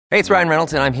Hey, it's Ryan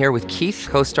Reynolds, and I'm here with Keith,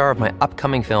 co-star of my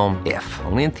upcoming film, If,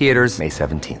 only in theaters May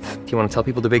 17th. Do you want to tell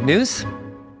people the big news?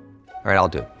 All right, I'll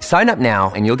do it. Sign up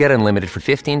now and you'll get unlimited for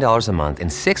 $15 a month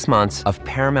and 6 months of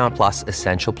Paramount Plus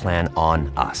Essential Plan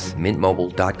on us.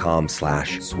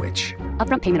 MintMobile.com/switch.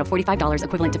 Upfront payment of $45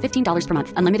 equivalent to $15 per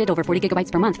month. Unlimited over 40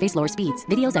 gigabytes per month. Face lower speeds.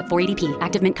 Videos at 480p.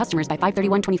 Active Mint customers by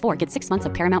 531.24 get 6 months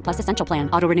of Paramount Plus Essential Plan.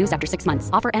 Auto renews after 6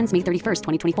 months. Offer ends May 31st,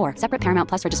 2024. Separate Paramount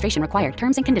Plus registration required.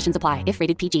 Terms and conditions apply if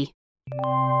rated PG.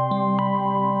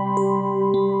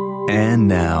 And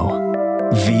now,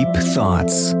 Veep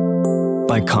Thoughts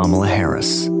by Kamala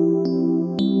Harris.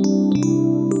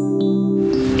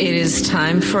 It is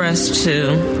time for us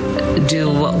to do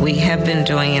what we have been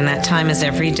doing, and that time is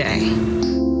every day.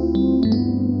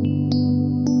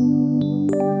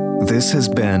 This has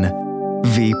been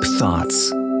Veep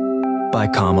Thoughts by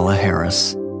Kamala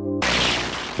Harris.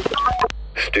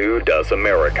 Stu Does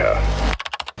America.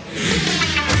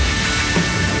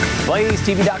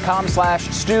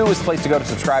 BlazeTV.com/Stu is the place to go to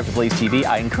subscribe to Blaze TV.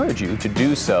 I encourage you to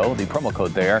do so. The promo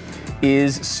code there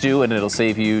is Stu, and it'll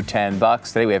save you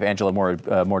 $10. Today we have Angela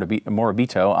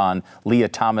Morabito on Leah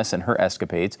Thomas and her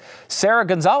escapades. Sara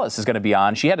Gonzales is going to be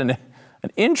on. She had an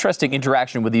interesting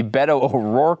interaction with the Beto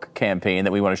O'Rourke campaign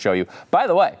that we want to show you. By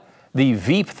the way, the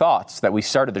Veep Thoughts that we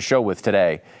started the show with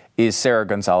today is Sara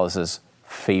Gonzales's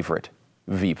favorite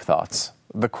Veep Thoughts.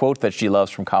 The quote that she loves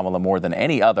from Kamala more than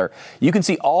any other. You can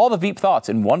see all the Veep Thoughts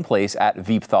in one place at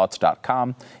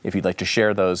veepthoughts.com if you'd like to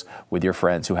share those with your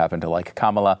friends who happen to like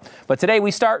Kamala. But today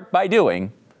we start by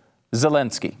doing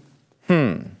Zelenskyy.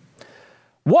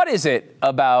 What is it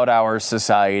about our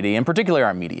society, in particular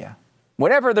our media?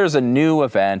 Whenever there's a new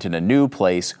event in a new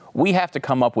place, we have to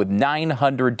come up with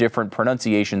 900 different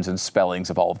pronunciations and spellings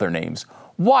of all of their names.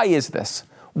 Why is this?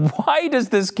 Why does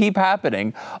this keep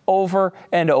happening over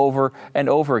and over and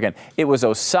over again? It was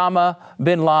Osama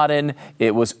bin Laden.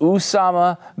 It was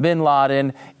Usama bin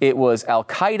Laden. It was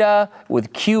Al-Qaeda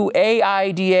with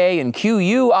QAIDA and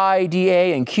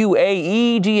QUIDA and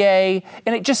QAEDA.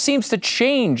 And it just seems to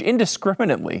change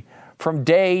indiscriminately from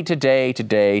day to day to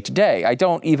day to day. I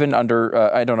don't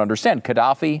understand.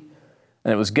 Gaddafi,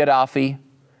 and it was Gaddafi,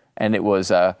 and it was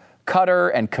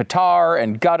Qatar and Qatar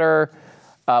and Qatar.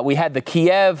 We had the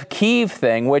Kiev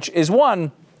thing, which is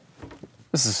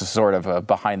this is sort of a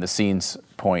behind-the-scenes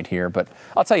point here, but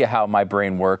I'll tell you how my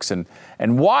brain works and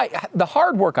why the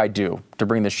hard work I do to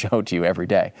bring this show to you every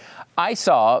day. I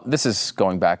saw, this is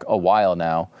going back a while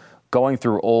now, going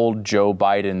through old Joe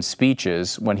Biden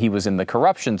speeches when he was in the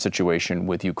corruption situation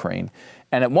with Ukraine.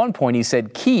 And at one point he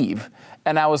said Kyiv.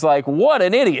 And I was like, what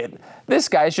an idiot. This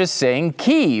guy's just saying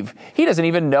Kyiv. He doesn't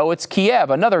even know it's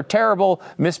Kiev. Another terrible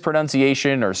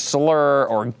mispronunciation or slur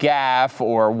or gaffe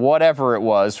or whatever it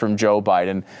was from Joe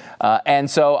Biden. And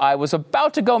so I was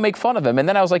about to go make fun of him. And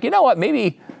then I was like, you know what,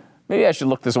 maybe I should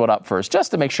look this one up first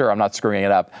just to make sure I'm not screwing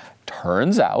it up.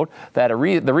 Turns out that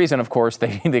the reason, of course,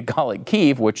 they call it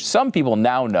Kyiv, which some people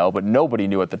now know, but nobody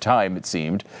knew at the time, it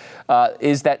seemed,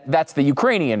 is that's the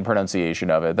Ukrainian pronunciation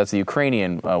of it. That's the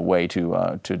Ukrainian way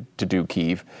to do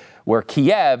Kyiv, where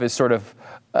Kiev is sort of,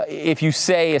 if you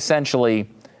say essentially,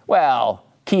 well,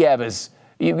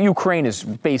 Ukraine is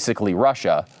basically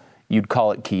Russia, you'd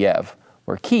call it Kiev.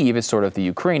 Where Kyiv is sort of the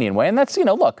Ukrainian way. And that's,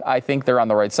 look, I think they're on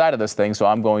the right side of this thing, so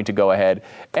I'm going to go ahead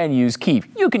and use Kyiv.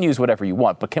 You can use whatever you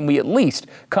want, but can we at least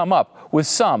come up with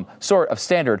some sort of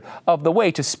standard of the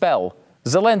way to spell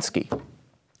Zelenskyy?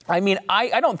 I mean,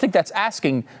 I don't think that's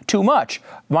asking too much.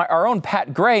 Our own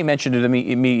Pat Gray mentioned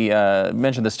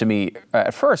this to me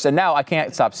at first, and now I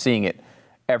can't stop seeing it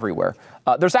everywhere.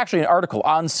 There's actually an article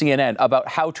on CNN about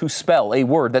how to spell a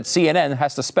word that CNN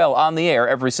has to spell on the air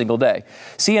every single day.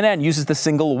 CNN uses the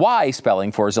single Y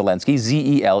spelling for Zelenskyy,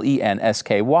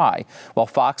 Zelensky, while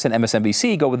Fox and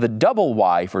MSNBC go with the double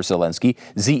Y for Zelenskyy,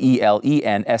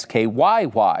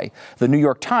 Zelenskyy. The New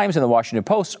York Times and the Washington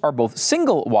Post are both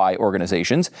single Y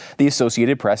organizations. The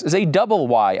Associated Press is a double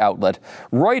Y outlet.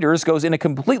 Reuters goes in a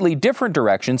completely different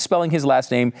direction, spelling his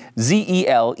last name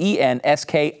Zelenskyy.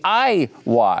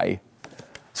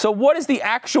 So what is the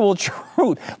actual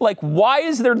truth? Like, why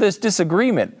is there this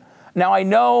disagreement? Now, I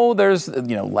know there's,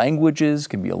 languages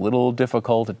can be a little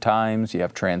difficult at times. You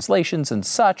have translations and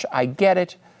such. I get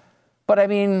it. But I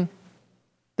mean,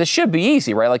 this should be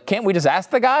easy, right? Like, can't we just ask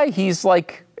the guy? He's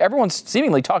like, everyone's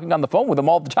seemingly talking on the phone with him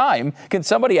all the time. Can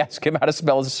somebody ask him how to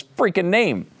spell his freaking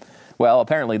name? Well,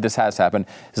 apparently this has happened.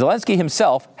 Zelenskyy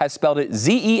himself has spelled it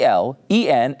Zelenskyy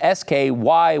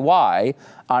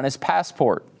on his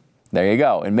passport. There you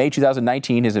go. In May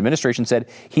 2019, his administration said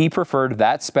he preferred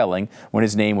that spelling when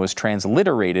his name was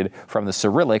transliterated from the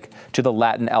Cyrillic to the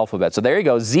Latin alphabet. So there you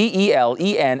go, Zelenskyy.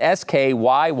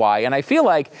 And I feel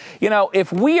like,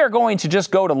 if we are going to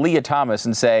just go to Leah Thomas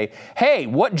and say, hey,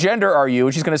 what gender are you?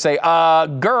 And she's going to say,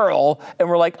 girl. And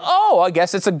we're like, oh, I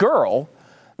guess it's a girl.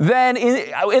 Then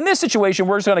in this situation,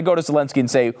 we're just going to go to Zelenskyy and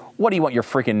say, what do you want your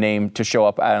freaking name to show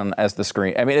up on as the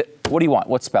screen? I mean, what do you want?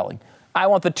 What spelling? I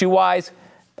want the 2 Y's.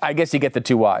 I guess you get the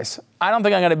 2 Y's. I don't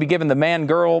think I'm going to be given the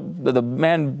man-girl, the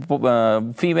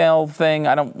man-female thing.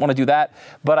 I don't want to do that.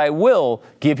 But I will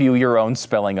give you your own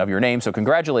spelling of your name. So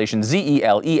congratulations,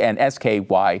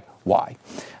 Zelenskyy.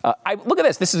 Look at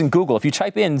this. This is in Google. If you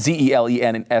type in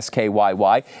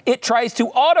Zelenskyy, it tries to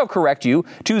autocorrect you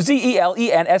to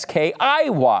Zelenskyy.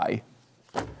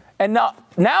 And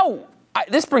now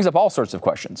this brings up all sorts of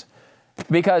questions.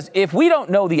 Because if we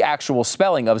don't know the actual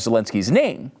spelling of Zelensky's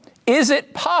name, is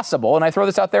it possible, and I throw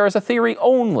this out there as a theory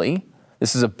only,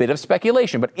 this is a bit of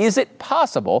speculation, but is it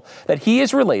possible that he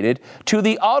is related to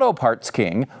the auto parts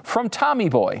king from Tommy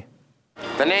Boy?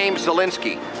 The name's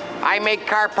Zelenskyy. I make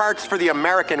car parts for the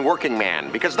American working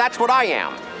man because that's what I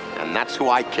am, and that's who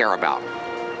I care about.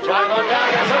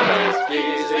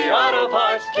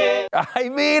 I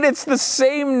mean, it's the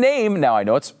same name. Now, I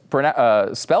know it's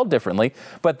spelled differently,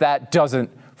 but that doesn't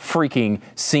freaking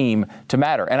seem to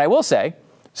matter. And I will say,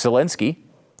 Zelenskyy,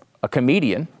 a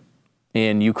comedian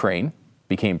in Ukraine,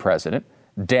 became president.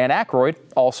 Dan Aykroyd,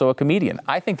 also a comedian.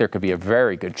 I think there could be a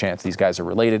very good chance these guys are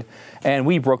related. And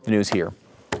we broke the news here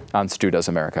on Stu Does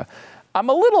America. I'm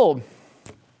a little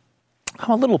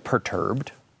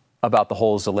perturbed about the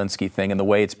whole Zelenskyy thing and the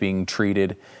way it's being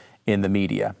treated in the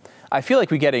media. I feel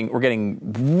like we're getting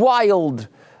wild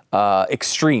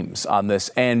extremes on this,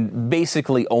 and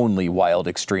basically only wild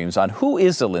extremes on who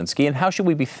is Zelenskyy and how should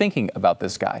we be thinking about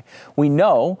this guy. We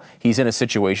know he's in a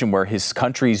situation where his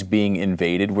country's being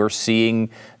invaded. We're seeing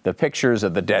the pictures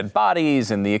of the dead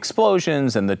bodies and the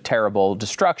explosions and the terrible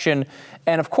destruction.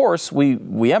 And of course, we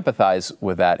empathize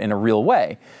with that in a real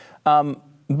way.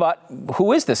 But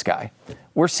who is this guy?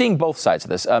 We're seeing both sides of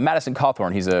this. Madison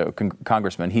Cawthorn, he's a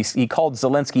congressman. He called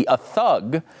Zelenskyy a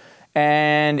thug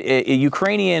and a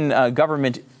Ukrainian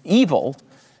government evil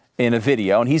in a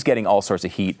video, and he's getting all sorts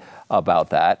of heat about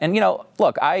that. And,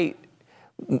 look,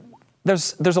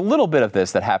 there's a little bit of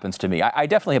this that happens to me. I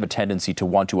definitely have a tendency to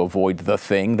want to avoid the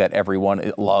thing that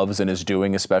everyone loves and is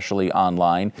doing, especially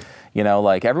online.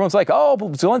 Like everyone's like, oh,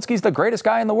 Zelensky's the greatest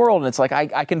guy in the world. And it's like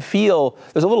I can feel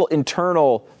there's a little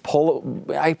internal pull.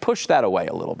 I push that away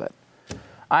a little bit.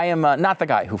 I am not the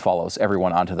guy who follows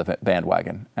everyone onto the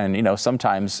bandwagon. And,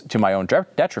 sometimes to my own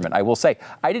detriment, I will say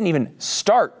I didn't even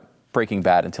start Breaking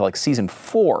Bad until like season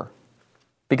 4.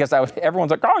 Because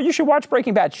everyone's like, oh, you should watch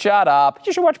Breaking Bad. Shut up.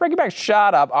 You should watch Breaking Bad.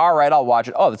 Shut up. All right, I'll watch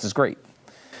it. Oh, this is great.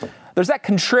 There's that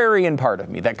contrarian part of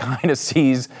me that kind of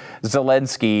sees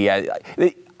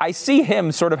Zelenskyy. I see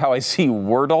him sort of how I see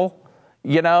Wordle,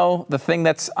 the thing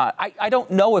that's, I don't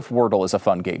know if Wordle is a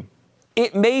fun game.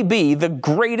 It may be the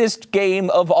greatest game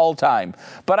of all time,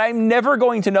 but I'm never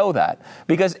going to know that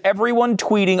because everyone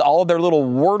tweeting all of their little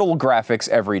Wordle graphics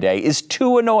every day is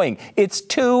too annoying. It's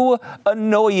too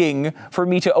annoying for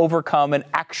me to overcome and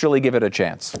actually give it a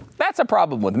chance. That's a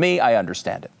problem with me. I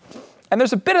understand it. And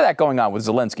there's a bit of that going on with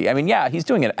Zelenskyy. I mean, yeah, he's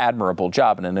doing an admirable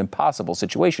job in an impossible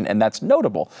situation, and that's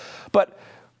notable. But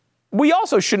we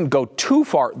also shouldn't go too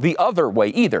far the other way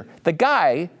either. The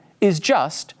guy is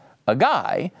just a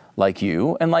guy like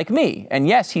you and like me. And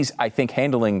yes, he's, I think,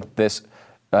 handling this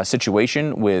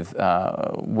situation with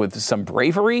some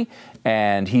bravery,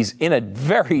 and he's in a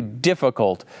very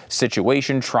difficult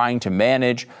situation trying to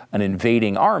manage an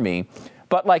invading army.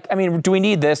 But do we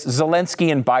need this?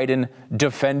 Zelenskyy and Biden,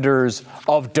 defenders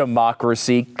of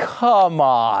democracy? Come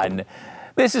on.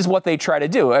 This is what they try to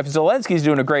do. If Zelensky's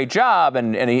doing a great job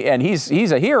and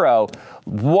he's a hero,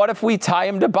 what if we tie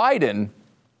him to Biden?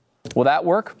 Will that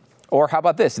work? Or how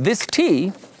about this? This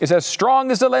tea is as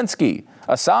strong as Zelenskyy.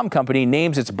 Assam company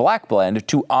names its black blend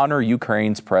to honor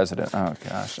Ukraine's president. Oh,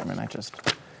 gosh.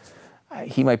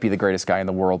 He might be the greatest guy in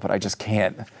the world, but I just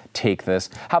can't take this.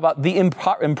 How about the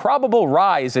improbable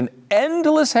rise and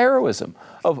endless heroism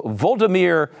of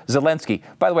Volodymyr Zelenskyy?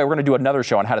 By the way, we're going to do another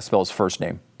show on how to spell his first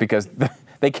name because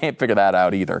they can't figure that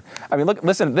out either. I mean,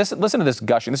 listen to this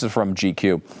gushing. This is from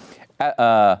GQ.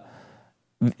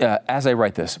 As I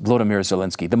write this, Volodymyr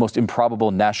Zelenskyy, the most improbable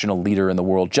national leader in the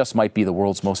world, just might be the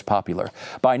world's most popular.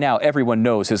 By now, everyone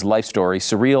knows his life story,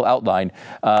 surreal outline.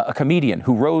 A comedian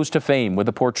who rose to fame with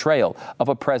a portrayal of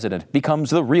a president, becomes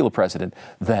the real president,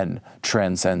 then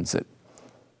transcends it.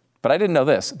 But I didn't know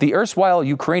this. The erstwhile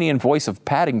Ukrainian voice of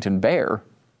Paddington Bear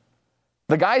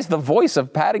The guy's the voice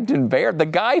of Paddington Bear. The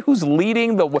guy who's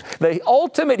leading the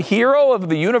ultimate hero of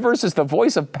the universe is the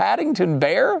voice of Paddington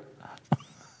Bear?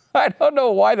 I don't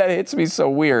know why that hits me so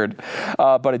weird,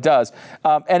 but it does.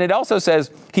 And it also says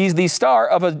he's the star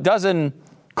of a dozen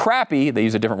crappy, they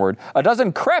use a different word, a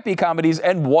dozen crappy comedies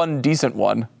and one decent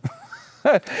one.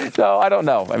 So I don't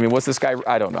know. I mean, what's this guy?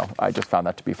 I don't know. I just found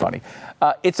that to be funny.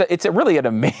 It's really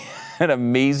an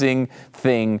amazing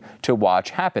thing to watch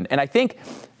happen. And I think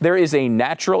there is a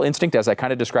natural instinct, as I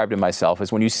kind of described it myself,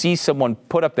 is when you see someone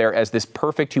put up there as this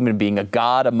perfect human being, a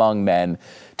god among men,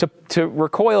 to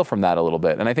recoil from that a little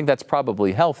bit. And I think that's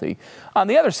probably healthy. On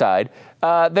the other side,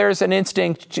 there's an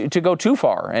instinct to go too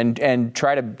far and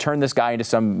try to turn this guy into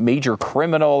some major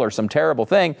criminal or some terrible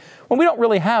thing when we don't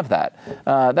really have that.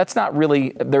 That's not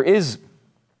really, there is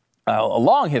a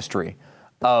long history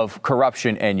of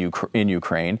corruption in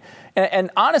Ukraine. And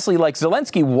honestly, like,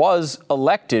 Zelenskyy was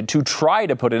elected to try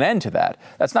to put an end to that.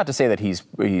 That's not to say that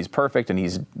he's perfect and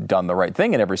he's done the right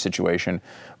thing in every situation,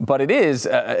 but it is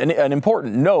an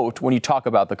important note when you talk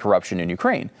about the corruption in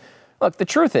Ukraine. Look, the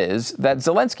truth is that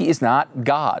Zelenskyy is not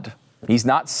God. He's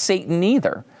not Satan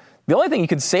either. The only thing you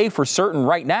can say for certain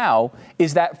right now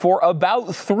is that for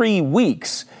about 3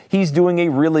 weeks, he's doing a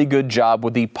really good job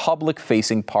with the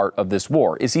public-facing part of this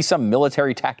war. Is he some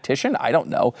military tactician? I don't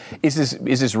know. Is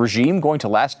his regime going to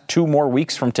last 2 more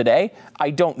weeks from today? I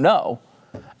don't know.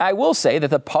 I will say that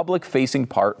the public-facing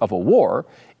part of a war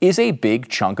is a big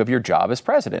chunk of your job as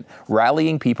president.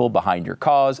 Rallying people behind your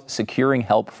cause, securing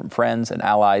help from friends and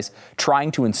allies,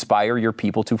 trying to inspire your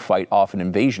people to fight off an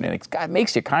invasion. And it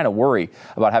makes you kind of worry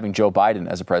about having Joe Biden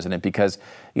as a president because,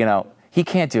 he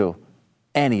can't do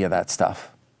any of that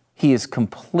stuff. He is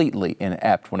completely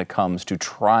inept when it comes to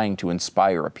trying to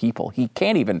inspire a people. He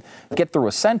can't even get through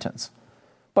a sentence.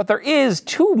 But there is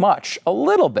too much, a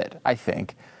little bit, I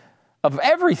think, of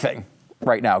everything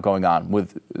right now going on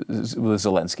with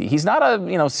Zelenskyy. He's not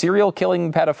a serial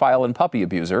killing pedophile and puppy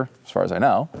abuser, as far as I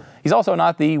know. He's also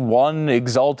not the one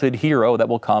exalted hero that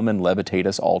will come and levitate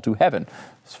us all to heaven,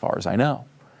 as far as I know.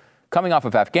 Coming off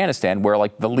of Afghanistan, where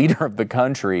the leader of the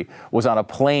country was on a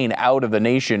plane out of the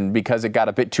nation because it got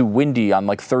a bit too windy on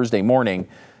Thursday morning,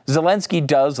 Zelenskyy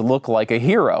does look like a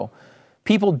hero.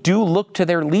 People do look to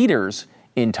their leaders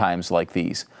in times like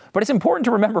these. But it's important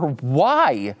to remember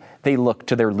why they look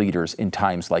to their leaders in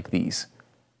times like these.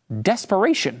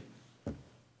 Desperation.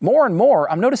 More and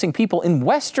more, I'm noticing people in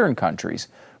Western countries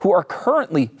who are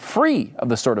currently free of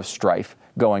the sort of strife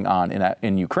going on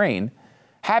in Ukraine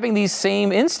having these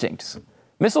same instincts.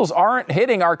 Missiles aren't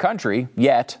hitting our country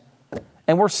yet,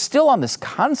 and we're still on this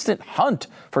constant hunt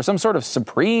for some sort of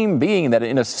supreme being that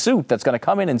in a suit that's going to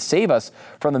come in and save us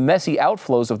from the messy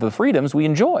outflows of the freedoms we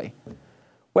enjoy.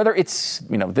 Whether it's,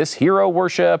 this hero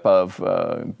worship of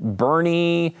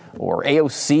Bernie or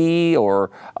AOC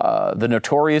or the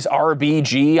notorious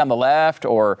RBG on the left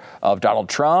or of Donald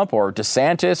Trump or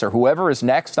DeSantis or whoever is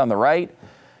next on the right.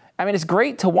 I mean, it's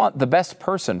great to want the best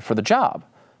person for the job,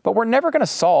 but we're never going to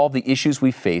solve the issues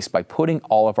we face by putting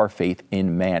all of our faith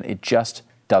in man. It just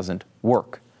doesn't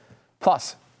work.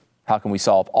 Plus, how can we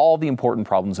solve all the important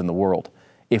problems in the world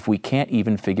if we can't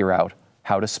even figure out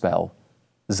how to spell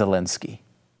Zelenskyy?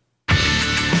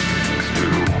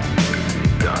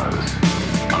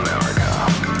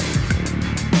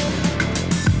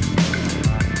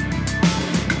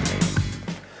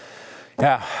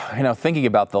 Yeah, thinking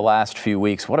about the last few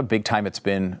weeks, what a big time it's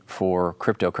been for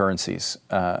cryptocurrencies.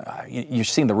 You're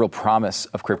seeing the real promise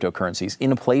of cryptocurrencies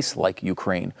in a place like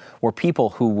Ukraine, where people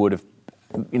who would have,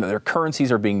 their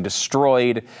currencies are being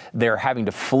destroyed. They're having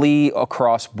to flee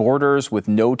across borders with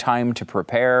no time to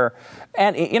prepare.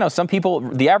 And, some people,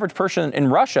 the average person in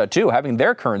Russia, too, having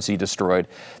their currency destroyed.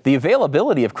 The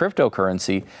availability of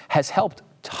cryptocurrency has helped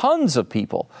tons of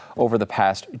people over the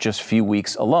past just few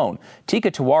weeks alone.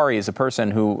 Tika Tiwari is a person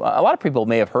who a lot of people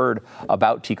may have heard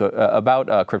about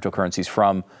cryptocurrencies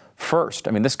from first.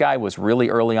 I mean, this guy was really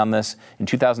early on this. In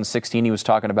 2016, he was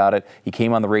talking about it. He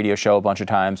came on the radio show a bunch of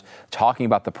times talking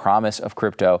about the promise of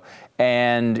crypto.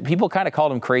 And people kind of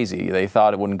called him crazy. They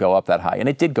thought it wouldn't go up that high. And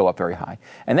it did go up very high.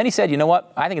 And then he said, you know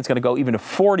what? I think it's going to go even to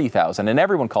 40,000. And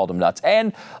everyone called him nuts.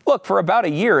 And look, for about a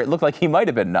year, it looked like he might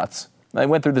have been nuts. It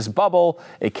went through this bubble,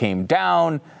 it came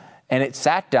down, and it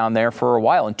sat down there for a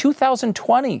while. In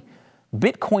 2020,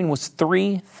 Bitcoin was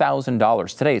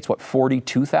 $3,000. Today, it's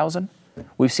 $42,000?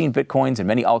 We've seen Bitcoins and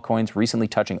many altcoins recently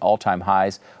touching all-time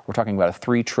highs. We're talking about a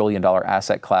 $3 trillion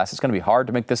asset class. It's going to be hard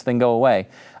to make this thing go away.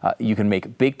 You can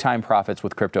make big-time profits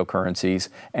with cryptocurrencies.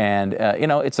 And,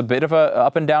 it's a bit of a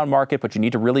up and down market, but you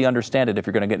need to really understand it if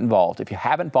you're going to get involved. If you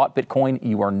haven't bought Bitcoin,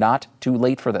 you are not too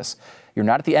late for this. You're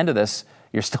not at the end of this.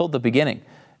 You're still at the beginning.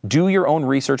 Do your own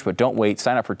research, but don't wait.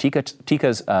 Sign up for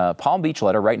Tika's Palm Beach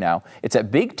letter right now. It's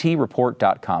at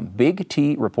bigtreport.com.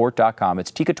 Bigtreport.com. It's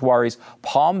Tika Tiwari's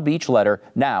Palm Beach letter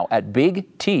now at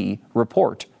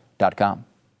bigtreport.com.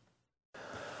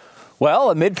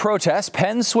 Well, amid protests,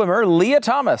 Penn swimmer Lia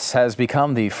Thomas has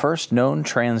become the first known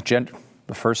transgender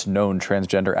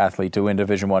athlete to win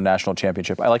Division I national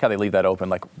championship. I like how they leave that open.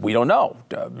 Like, we don't know.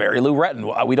 Mary Lou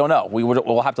Retton, we don't know.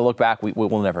 We'll have to look back.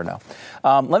 We'll never know.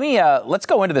 Let's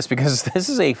go into this because this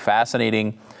is a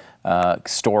fascinating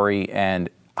story, and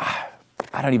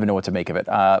I don't even know what to make of it.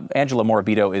 Angela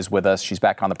Morabito is with us. She's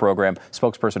back on the program,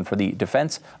 spokesperson for the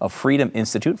Defense of Freedom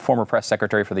Institute, former press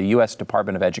secretary for the U.S.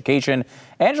 Department of Education.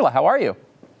 Angela, how are you?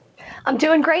 I'm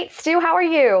doing great, Stu. How are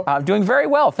you? I'm doing very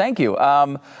well, thank you.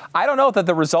 I don't know that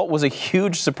the result was a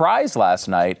huge surprise last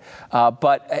night,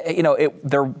 but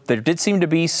there did seem to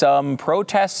be some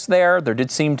protests there. There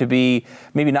did seem to be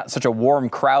maybe not such a warm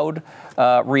crowd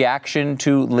reaction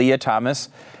to Lia Thomas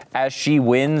as she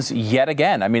wins yet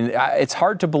again. I mean, it's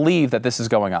hard to believe that this is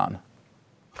going on.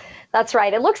 That's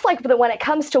right. It looks like that when it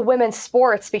comes to women's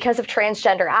sports, because of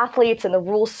transgender athletes and the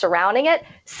rules surrounding it,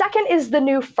 second is the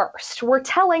new first. We're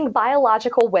telling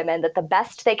biological women that the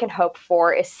best they can hope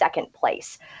for is second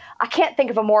place. I can't think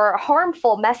of a more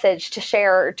harmful message to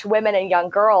share to women and young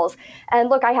girls. And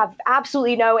look, I have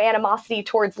absolutely no animosity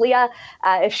towards Lia.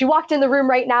 If she walked in the room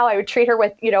right now, I would treat her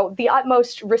with, the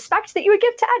utmost respect that you would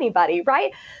give to anybody,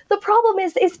 right? The problem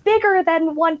is bigger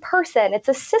than one person. It's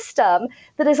a system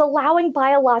that is allowing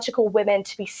biological women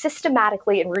to be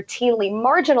systematically and routinely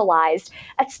marginalized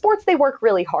at sports they work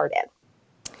really hard in.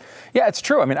 Yeah, it's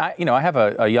true. I mean, I have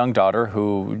a young daughter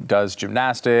who does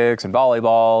gymnastics and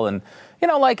volleyball, and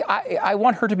I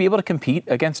want her to be able to compete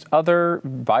against other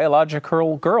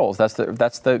biological girls. That's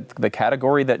the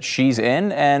category that she's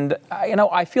in, and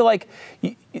I feel like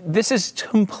this is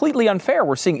completely unfair.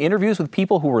 We're seeing interviews with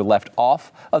people who were left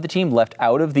off of the team, left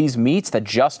out of these meets that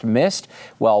just missed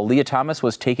while Lia Thomas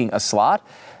was taking a slot.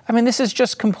 I mean, this is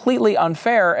just completely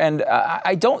unfair, and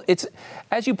it's,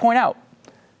 as you point out,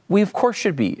 we, of course,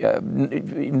 should be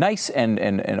nice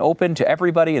and open to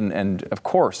everybody. And of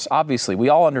course, obviously, we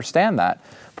all understand that.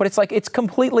 But it's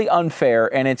completely unfair,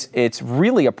 and it's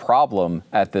really a problem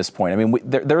at this point. I mean,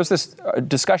 there was this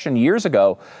discussion years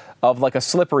ago of like a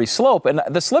slippery slope, and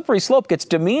the slippery slope gets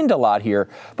demeaned a lot here.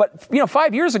 But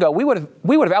 5 years ago, we would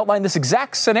have outlined this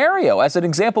exact scenario as an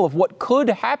example of what could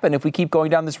happen if we keep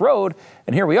going down this road,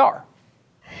 and here we are.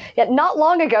 Yet not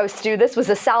long ago, Stu, this was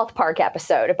a South Park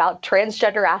episode about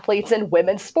transgender athletes in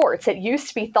women's sports. It used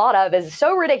to be thought of as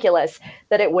so ridiculous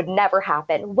that it would never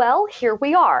happen. Well, here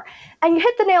we are. And you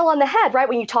hit the nail on the head, right,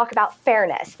 when you talk about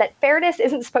fairness, that fairness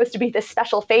isn't supposed to be this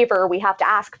special favor we have to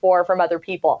ask for from other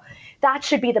people. That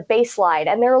should be the baseline,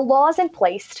 and there are laws in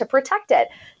place to protect it.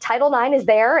 Title IX is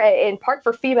there in part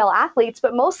for female athletes,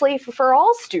 but mostly for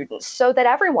all students so that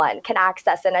everyone can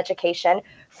access an education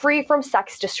free from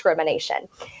sex discrimination.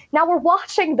 Now we're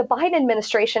watching the Biden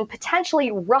administration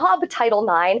potentially rob Title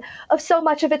IX of so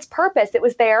much of its purpose. It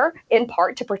was there in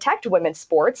part to protect women's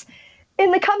sports.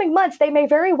 In the coming months, they may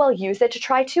very well use it to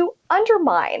try to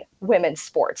undermine women's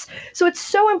sports. So it's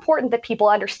so important that people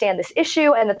understand this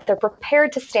issue and that they're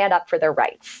prepared to stand up for their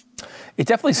rights. It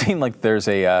definitely seemed like there's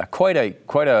quite a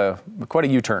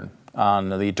U-turn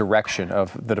on the direction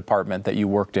of the department that you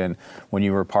worked in when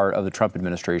you were part of the Trump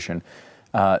administration.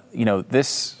 The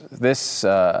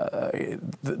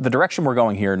direction we're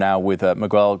going here now with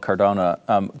Miguel Cardona.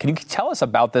 Can you tell us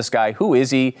about this guy? Who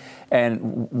is he,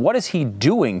 and what is he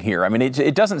doing here? I mean,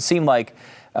 it doesn't seem like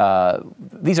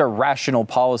these are rational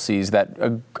policies that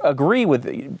agree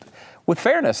with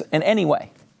fairness in any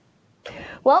way.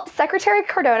 Well, Secretary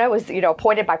Cardona was,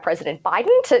 appointed by President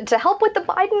Biden to help with the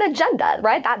Biden agenda,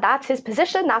 right? That's his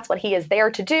position. That's what he is there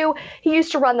to do. He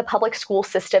used to run the public school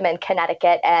system in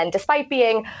Connecticut, and despite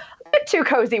being a bit too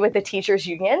cozy with the teachers'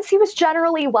 unions, he was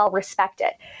generally well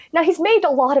respected. Now, he's made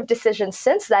a lot of decisions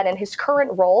since then in his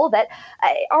current role that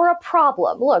are a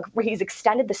problem. Look, he's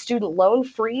extended the student loan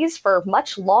freeze for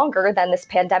much longer than this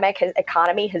pandemic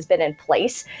economy has been in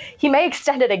place. He may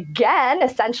extend it again,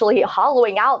 essentially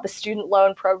hollowing out the student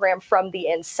loan program from the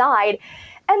inside.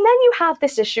 And then you have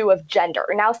this issue of gender.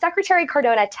 Now, Secretary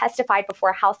Cardona testified before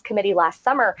a House committee last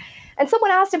summer, and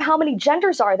someone asked him how many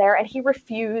genders are there, and he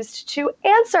refused to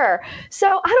answer. So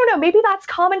I don't know, maybe that's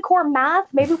Common Core math.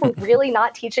 Maybe we're really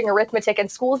not teaching arithmetic in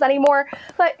schools anymore.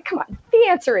 But come on, the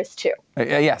answer is 2.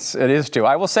 Yes, it is 2.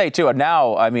 I will say, too,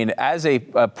 now, I mean, as a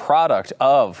product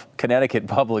of Connecticut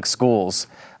public schools,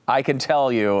 I can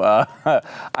tell you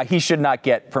he should not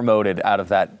get promoted out of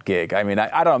that gig. I mean,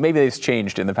 I don't know, maybe it's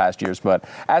changed in the past years, but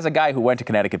as a guy who went to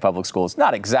Connecticut public schools,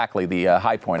 not exactly the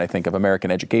high point, I think, of American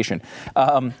education.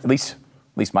 At least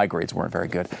my grades weren't very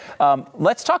good.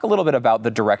 Let's talk a little bit about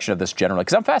the direction of this generally,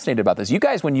 because I'm fascinated about this. You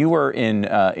guys, when you were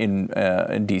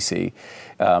in D.C.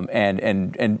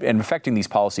 And affecting these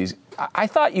policies, I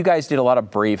thought you guys did a lot of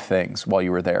brave things while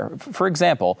you were there. For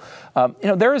example,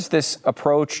 there is this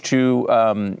approach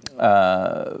to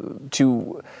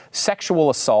sexual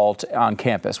assault on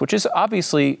campus, which is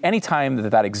obviously, anytime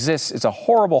that exists, it's a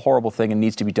horrible, horrible thing and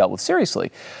needs to be dealt with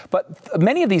seriously. But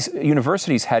many of these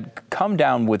universities had come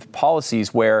down with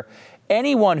policies where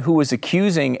anyone who was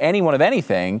accusing anyone of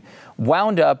anything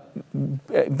wound up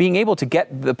being able to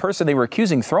get the person they were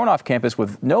accusing thrown off campus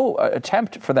with no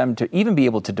attempt for them to even be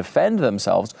able to defend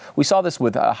themselves. We saw this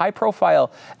with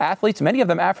high-profile athletes, many of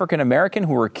them African-American,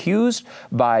 who were accused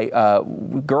by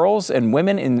girls and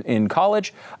women in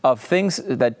college of things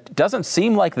that doesn't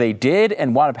seem like they did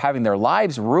and wound up having their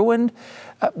lives ruined.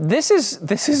 This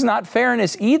is not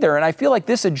fairness either, and I feel like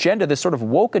this agenda, this sort of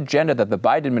woke agenda that the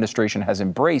Biden administration has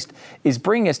embraced, is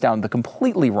bringing us down the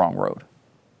completely wrong road.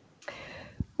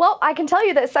 Well, I can tell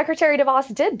you that Secretary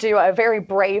DeVos did do a very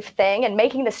brave thing in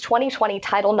making this 2020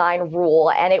 Title IX rule,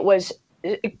 and it was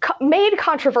made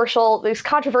controversial. This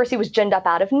controversy was ginned up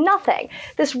out of nothing.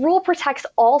 This rule protects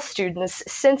all students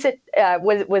since it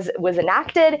was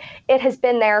enacted. It has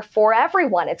been there for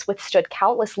everyone. It's withstood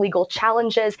countless legal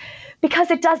challenges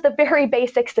because it does the very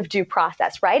basics of due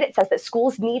process, right? It says that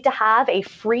schools need to have a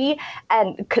free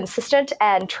and consistent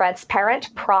and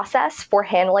transparent process for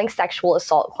handling sexual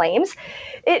assault claims.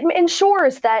 It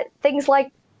ensures that things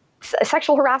like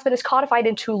sexual harassment is codified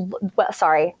into,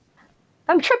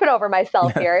 I'm tripping over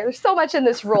myself here. There's so much in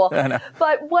this rule.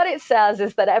 But what it says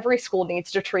is that every school needs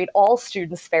to treat all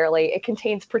students fairly. It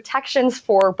contains protections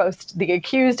for both the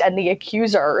accused and the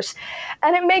accusers.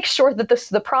 And it makes sure that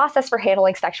the process for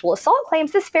handling sexual assault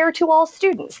claims is fair to all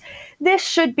students. This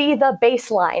should be the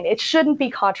baseline. It shouldn't be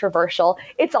controversial.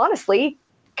 It's honestly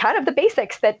kind of the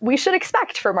basics that we should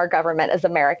expect from our government as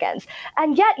Americans.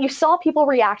 And yet you saw people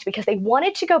react because they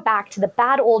wanted to go back to the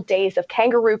bad old days of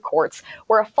kangaroo courts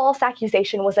where a false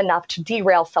accusation was enough to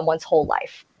derail someone's whole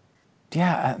life.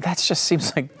 Yeah, that just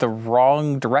seems like the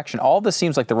wrong direction. All this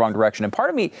seems like the wrong direction. And part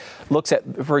of me looks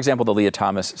at, for example, the Leah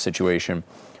Thomas situation,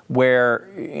 where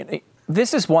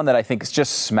this is one that I think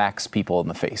just smacks people in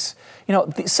the face.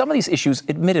 Some of these issues,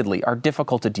 admittedly, are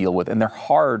difficult to deal with, and they're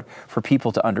hard for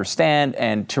people to understand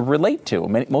and to relate to.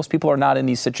 Most people are not in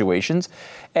these situations,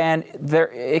 and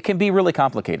it can be really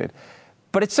complicated.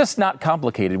 But it's just not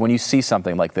complicated when you see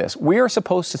something like this. We are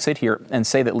supposed to sit here and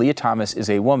say that Leah Thomas is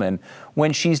a woman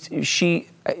when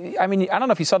I don't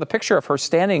know if you saw the picture of her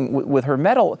standing with her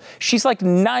medal. She's like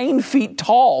 9 feet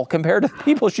tall compared to the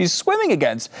people she's swimming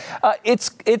against.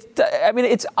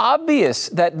 It's obvious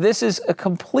that this is a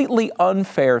completely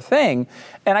unfair thing.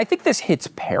 And I think this hits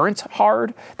parents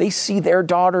hard. They see their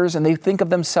daughters and they think of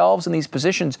themselves in these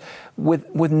positions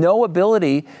with no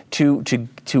ability to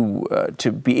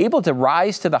be able to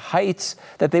rise to the heights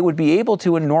that they would be able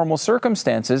to in normal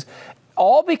circumstances.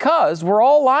 All because we're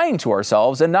all lying to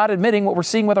ourselves and not admitting what we're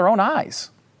seeing with our own eyes.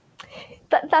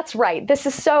 That's right. This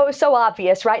is so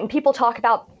obvious, right? And people talk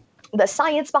about the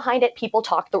science behind it. People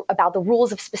talk about the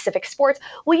rules of specific sports.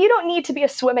 Well, you don't need to be a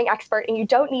swimming expert and you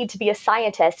don't need to be a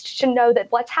scientist to know that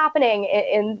what's happening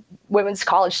in women's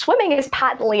college swimming is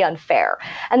patently unfair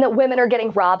and that women are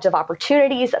getting robbed of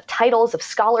opportunities, of titles, of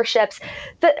scholarships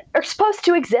that are supposed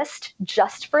to exist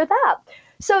just for them.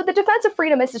 So the Defense of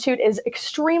Freedom Institute is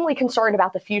extremely concerned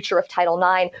about the future of Title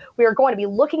IX. We are going to be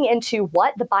looking into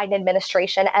what the Biden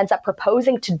administration ends up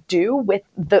proposing to do with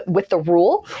the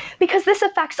rule, because this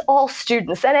affects all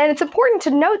students. And it's important to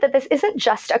note that this isn't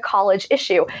just a college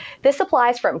issue. This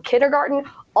applies from kindergarten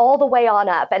all the way on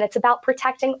up, and it's about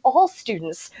protecting all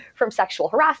students from sexual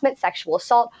harassment, sexual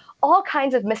assault, all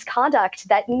kinds of misconduct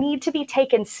that need to be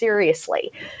taken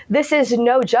seriously. This is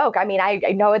no joke. I mean, I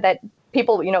know that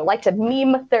people, like to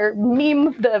meme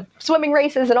the swimming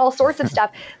races and all sorts of stuff.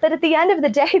 But at the end of the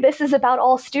day, this is about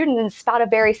all students. It's about a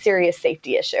very serious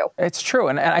safety issue. It's true.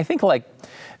 And I think look,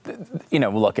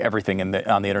 everything on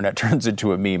the internet turns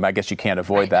into a meme. I guess you can't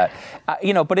avoid that.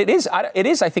 But it is,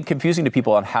 I think, confusing to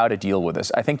people on how to deal with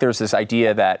this. I think there's this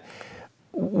idea that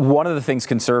one of the things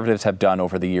conservatives have done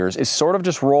over the years is sort of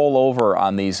just roll over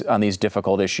on these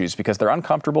difficult issues because they're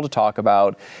uncomfortable to talk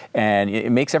about, and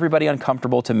it makes everybody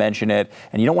uncomfortable to mention it.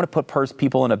 And you don't want to put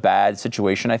people in a bad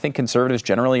situation. I think conservatives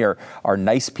generally are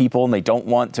nice people, and they don't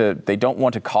want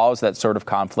to cause that sort of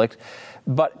conflict.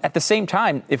 But at the same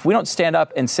time, if we don't stand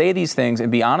up and say these things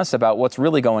and be honest about what's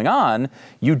really going on,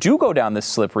 you do go down this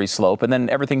slippery slope and then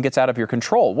everything gets out of your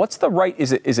control. What's the right,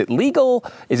 is it legal?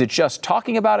 Is it just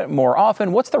talking about it more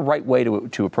often? What's the right way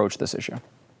to approach this issue?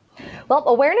 Well,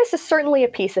 awareness is certainly a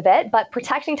piece of it, but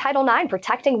protecting Title IX,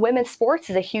 protecting women's sports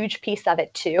is a huge piece of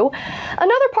it too.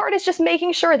 Another part is just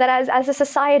making sure that as a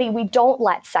society, we don't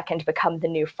let second become the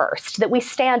new first, that we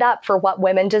stand up for what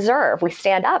women deserve. We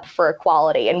stand up for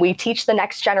equality and we teach the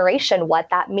next generation what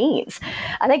that means.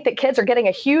 I think that kids are getting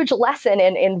a huge lesson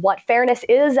in what fairness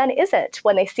is and isn't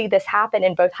when they see this happen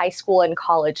in both high school and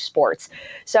college sports.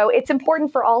 So it's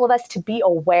important for all of us to be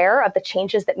aware of the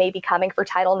changes that may be coming for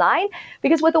Title IX,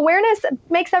 because with awareness,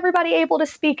 makes everybody able to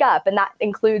speak up. And that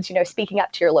includes, speaking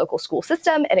up to your local school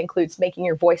system. It includes making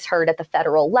your voice heard at the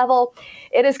federal level.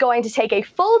 It is going to take a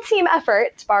full team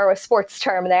effort, to borrow a sports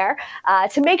term there,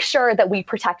 to make sure that we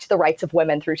protect the rights of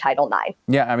women through Title IX.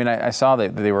 Yeah, I mean, I saw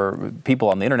that people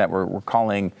on the internet were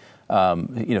calling,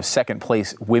 second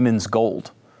place women's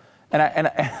gold.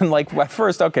 And like at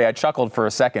first, okay, I chuckled for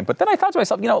a second, but then I thought to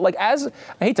myself, as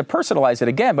I hate to personalize it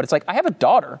again, but it's like I have a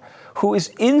daughter who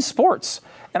is in sports.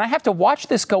 And I have to watch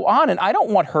this go on, and I don't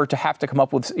want her to have to come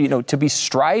up with, to be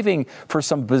striving for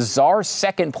some bizarre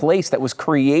second place that was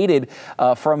created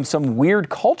from some weird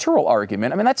cultural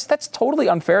argument. I mean, that's totally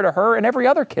unfair to her and every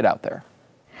other kid out there.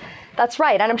 That's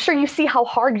right. And I'm sure you see how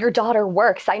hard your daughter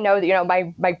works. I know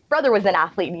that, my brother was an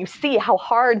athlete, and you see how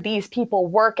hard these people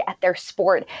work at their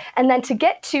sport. And then to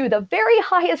get to the very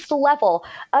highest level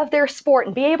of their sport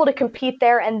and be able to compete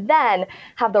there and then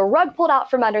have the rug pulled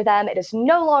out from under them, it is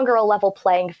no longer a level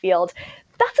playing field.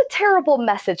 That's a terrible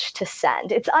message to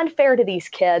send. It's unfair to these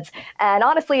kids. And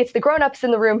honestly, it's the grown-ups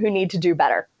in the room who need to do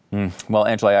better. Well,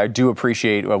 Angela, I do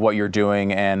appreciate what you're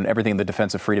doing and everything the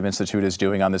Defense of Freedom Institute is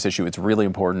doing on this issue. It's really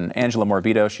important. Angela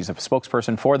Morabito, she's a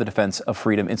spokesperson for the Defense of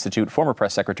Freedom Institute, former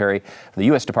press secretary of the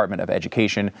U.S. Department of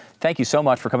Education. Thank you so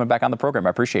much for coming back on the program. I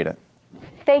appreciate it.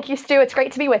 Thank you, Stu. It's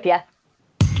great to be with you.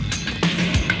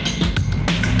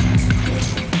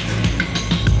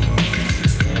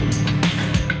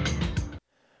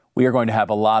 We are going to have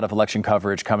a lot of election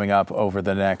coverage coming up over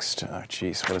the next,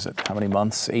 how many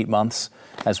months? 8 months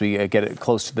as we get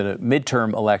close to the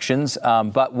midterm elections.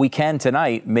 But we can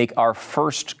tonight make our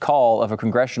first call of a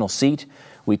congressional seat.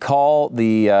 We call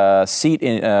the seat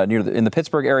in the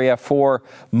Pittsburgh area for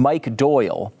Mike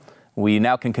Doyle. We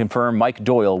now can confirm Mike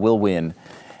Doyle will win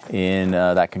in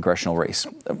that congressional race.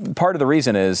 Part of the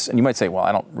reason is, and you might say, well,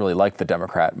 I don't really like the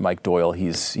Democrat, Mike Doyle.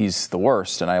 He's the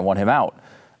worst, and I want him out.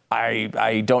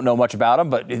 I don't know much about him,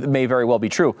 but it may very well be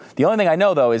true. The only thing I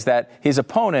know, though, is that his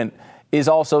opponent is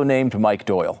also named Mike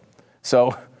Doyle.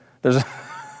 So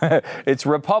it's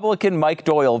Republican Mike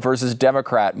Doyle versus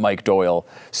Democrat Mike Doyle.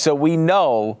 So we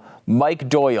know Mike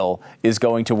Doyle is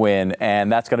going to win,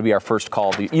 and that's going to be our first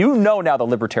call. Now the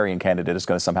Libertarian candidate is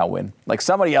going to somehow win. Like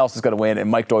somebody else is going to win, and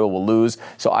Mike Doyle will lose.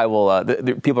 So I will.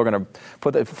 People are going to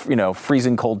put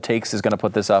freezing cold takes is going to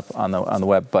put this up on the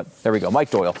web. But there we go, Mike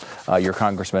Doyle, your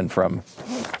congressman from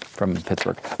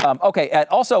Pittsburgh. Okay, and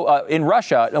also in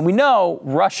Russia, and we know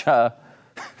Russia.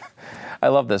 I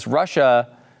love this.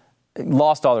 Russia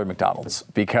lost all their McDonald's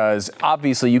because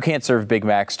obviously you can't serve Big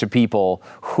Macs to people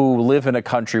who live in a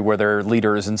country where their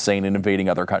leader is insane and invading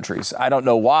other countries. I don't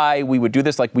know why we would do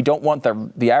this. Like, we don't want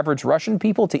the average Russian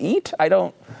people to eat.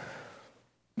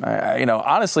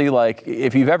 Honestly, like,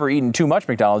 if you've ever eaten too much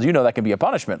McDonald's, that can be a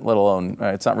punishment, let alone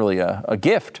it's not really a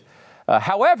gift.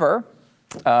 However,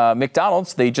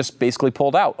 McDonald's, they just basically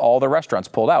pulled out. All the restaurants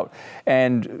pulled out.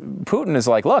 And Putin is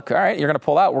like, look, all right, you're going to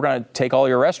pull out. We're going to take all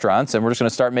your restaurants and we're just going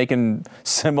to start making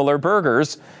similar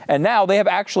burgers. And now they have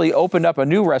actually opened up a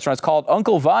new restaurant. It's called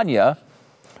Uncle Vanya.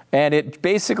 And it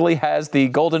basically has the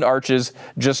golden arches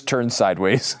just turned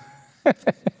sideways,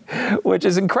 which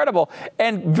is incredible.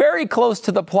 And very close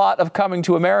to the plot of Coming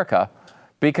to America.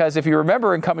 Because if you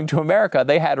remember in Coming to America,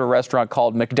 they had a restaurant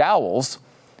called McDowell's.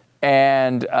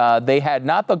 And they had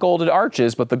not the golden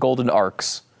arches, but the golden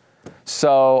arcs.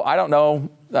 So I don't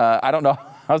know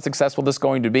how successful this is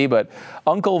going to be, but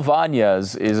Uncle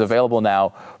Vanya's is available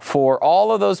now for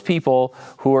all of those people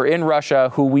who are in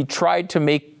Russia who we tried to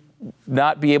make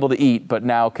not be able to eat, but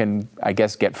now can, I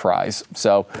guess, get fries.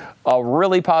 So a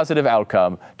really positive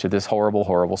outcome to this horrible,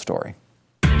 horrible story.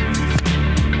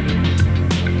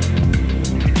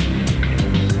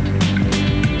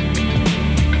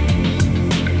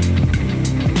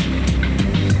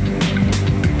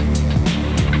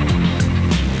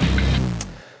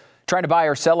 Trying to buy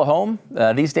or sell a home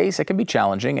these days, it can be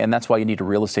challenging, and that's why you need a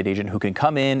real estate agent who can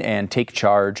come in and take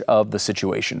charge of the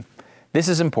situation. This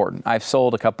is important. I've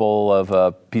sold a couple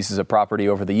of pieces of property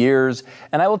over the years,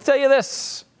 and I will tell you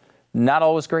this, not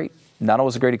always great. Not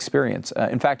always a great experience.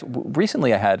 In fact,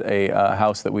 recently I had a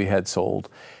house that we had sold,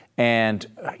 and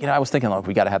I was thinking, look,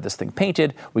 we got to have this thing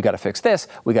painted. We got to fix this.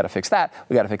 We got to fix that.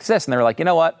 We got to fix this. And they were like, you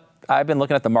know what? I've been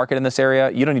looking at the market in this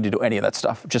area. You don't need to do any of that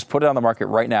stuff. Just put it on the market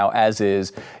right now as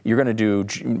is. You're going to do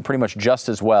pretty much just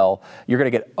as well. You're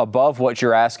going to get above what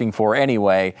you're asking for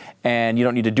anyway, and you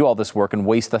don't need to do all this work and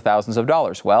waste the thousands of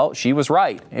dollars. Well, she was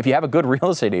right. If you have a good real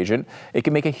estate agent, it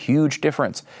can make a huge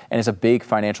difference, and it's a big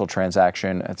financial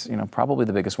transaction. It's probably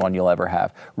the biggest one you'll ever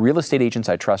have.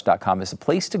 realestateagentsitrust.com is the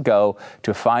place to go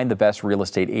to find the best real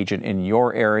estate agent in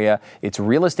your area. It's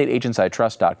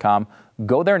realestateagentsitrust.com.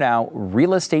 Go there now,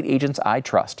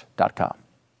 realestateagentsitrust.com. I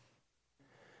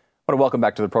want to welcome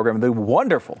back to the program the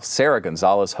wonderful Sara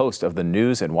Gonzales, host of the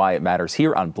News and Why It Matters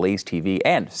here on Blaze TV,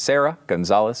 and Sara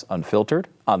Gonzales Unfiltered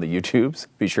on the YouTubes.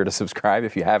 Be sure to subscribe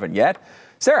if you haven't yet.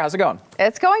 Sara, how's it going?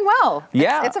 It's going well.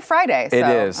 Yeah. It's a Friday, so it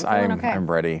is. I'm okay.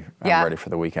 I'm ready. I'm ready for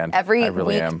the weekend. Every I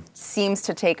really week am. seems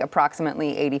to take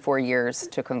approximately 84 years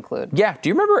to conclude. Yeah. Do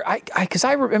you remember? Because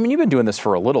I mean, you've been doing this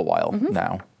for a little while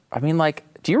now. I mean,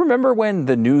 do you remember when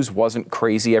the news wasn't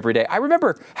crazy every day? I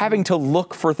remember having to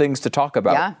look for things to talk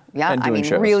about. Yeah. And doing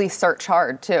shows. Really search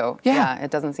hard, too. Yeah.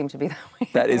 It doesn't seem to be that way.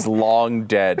 That is long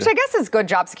dead. Which I guess is good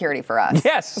job security for us.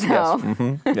 Yes.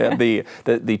 Mm-hmm.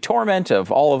 Yeah, the torment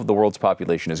of all of the world's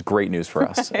population is great news for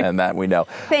us, and that we know.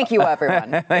 Thank you,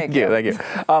 everyone. Thank you.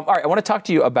 All right, I want to talk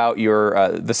to you about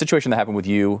the situation that happened with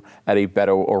you at a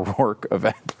Beto O'Rourke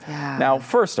event. Yeah. Now,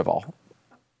 first of all,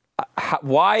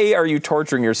 why are you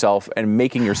torturing yourself and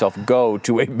making yourself go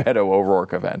to a Beto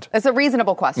O'Rourke event? It's a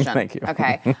reasonable question. Thank you.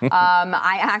 Okay.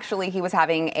 He was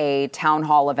having a town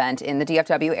hall event in the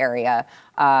DFW area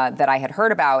that I had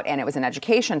heard about, and it was an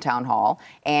education town hall.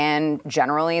 And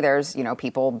generally there's,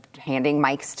 people handing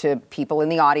mics to people in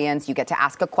the audience. You get to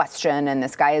ask a question, and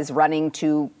this guy is running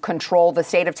to control the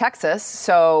state of Texas.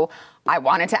 So I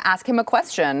wanted to ask him a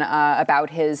question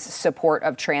about his support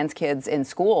of trans kids in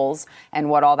schools and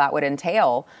what all that would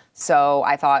entail. So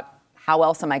I thought, how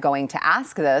else am I going to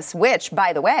ask this? Which,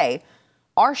 by the way,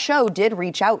 our show did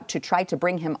reach out to try to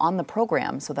bring him on the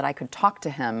program so that I could talk to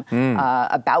him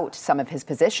about some of his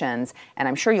positions. And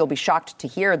I'm sure you'll be shocked to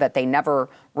hear that they never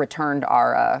returned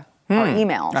our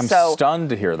email. I'm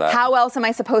stunned to hear that. How else am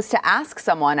I supposed to ask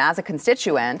someone as a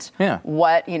constituent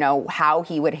how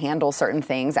he would handle certain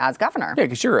things as governor? Yeah,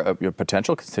 because you're a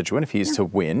potential constituent. If he's to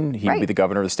win, he would be the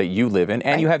governor of the state you live in,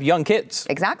 and you have young kids.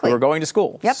 Exactly. Who are going to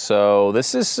school. Yep. So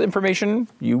this is information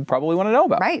you probably want to know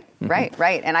about. Right.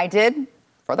 And I did,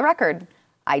 for the record,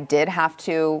 I did have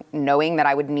to, knowing that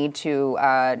I would need to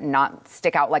not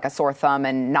stick out like a sore thumb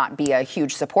and not be a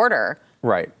huge supporter.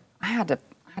 Right. I had to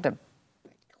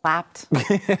clapped.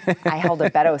 I held a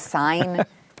Beto sign.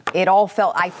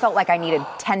 I felt like I needed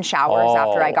 10 showers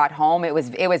after I got home. It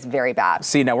was very bad.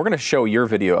 See, now we're going to show your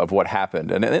video of what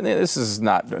happened, and this is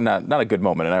not a good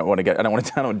moment, and I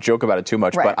don't joke about it too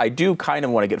much, but I do kind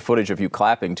of want to get footage of you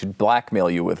clapping to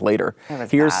blackmail you with later.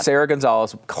 Here's bad. Sara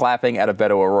Gonzales clapping at a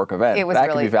Beto O'Rourke event.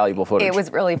 That could be valuable footage. It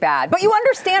was really bad, but you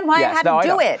understand why I had to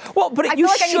do it. Well, but you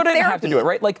shouldn't have to do it,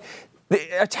 right?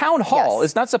 A town hall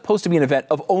is not supposed to be an event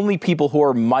of only people who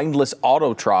are mindless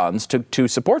autotrons to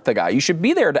support the guy. You should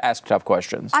be there to ask tough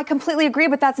questions. I completely agree,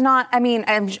 but that's not, I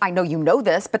know you know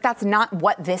this, but that's not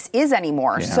what this is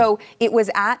anymore. Yeah. So it was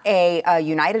at a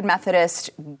United Methodist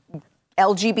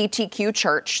LGBTQ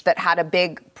church that had a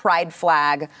big pride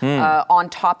flag on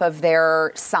top of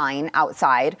their sign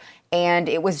outside. And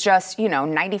it was just,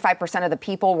 95% of the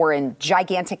people were in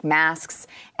gigantic masks.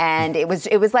 And it was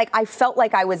like, I felt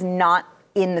like I was not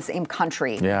in the same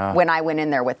country when I went in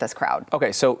there with this crowd.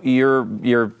 Okay, so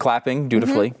you're clapping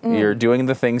dutifully. You're doing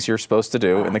the things you're supposed to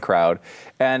do in the crowd.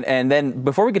 And then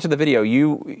before we get to the video,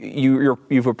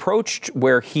 you've approached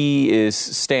where he is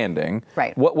standing.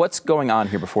 Right. What's going on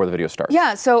here before the video starts?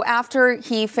 Yeah, so after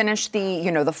he finished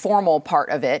the formal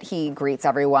part of it, he greets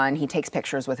everyone. He takes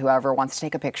pictures with whoever wants to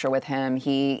take a picture with him.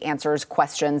 He answers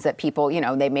questions that people,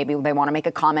 they want to make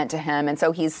a comment to him. And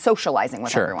so he's socializing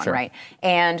with everyone, right?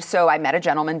 And so I met a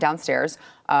gentleman downstairs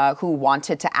who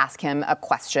wanted to ask him a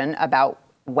question about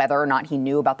whether or not he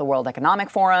knew about the World Economic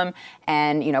Forum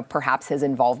and, perhaps his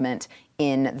involvement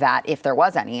in that, if there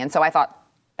was any. And so I thought,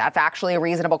 that's actually a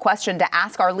reasonable question to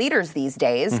ask our leaders these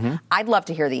days. I'd love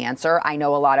to hear the answer. I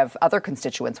know a lot of other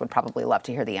constituents would probably love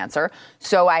to hear the answer.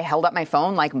 So I held up my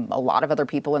phone, like a lot of other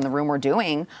people in the room were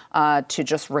doing, to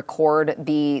just record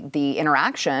the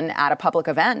interaction at a public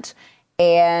event.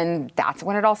 And that's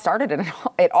when it all started. And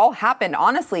it all happened,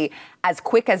 honestly, as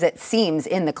quick as it seems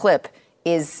in the clip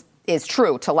is is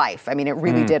true to life. I mean, it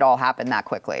really did all happen that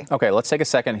quickly. Okay, let's take a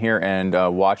second here and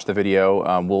watch the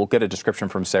video. We'll get a description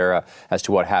from Sara as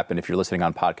to what happened. If you're listening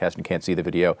on podcast and can't see the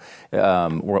video,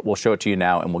 we'll show it to you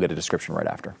now, and we'll get a description right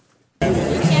after. We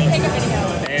can't take a video.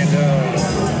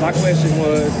 And my question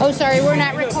was... Oh, sorry, we're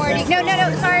not recording. No,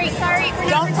 sorry.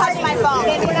 Don't touch my phone.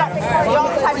 We're not recording.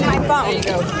 Don't touch my phone.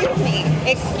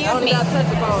 Excuse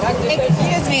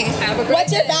me.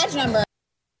 What's your badge number?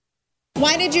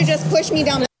 Why did you just push me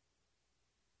down the...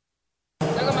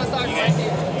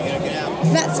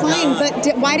 That's fine,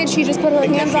 but why did she just put her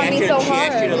hands on me so hard? She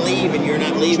asked you to leave and you're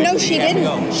not leaving. No, she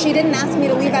didn't. She didn't ask me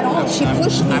to leave at all. She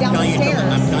pushed me down the stairs.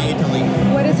 I'm telling you to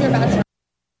leave. What is your badge number?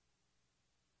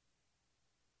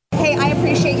 Hey, I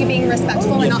appreciate you being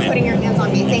respectful and not putting your hands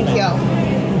on me. Thank you.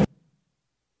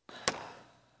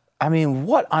 I mean,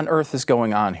 what on earth is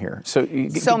going on here? So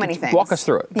many things. Walk us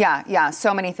through it. Yeah,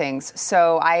 so many things.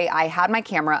 So I had my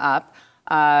camera up,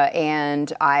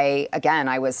 and I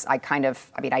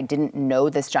didn't know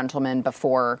this gentleman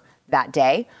before that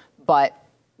day, but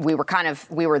we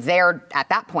were there at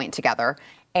that point together.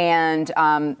 And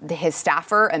his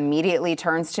staffer immediately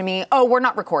turns to me, "Oh, we're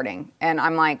not recording," and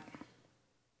I'm like,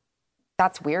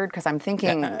 that's weird because I'm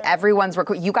thinking everyone's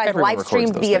recording. You guys live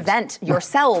streamed the event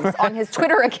yourselves on his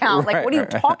Twitter account. Like, what are you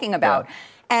talking about? Yeah.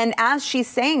 And as she's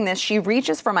saying this, she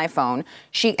reaches for my phone.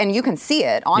 And you can see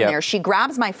it on there. She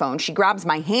grabs my phone. She grabs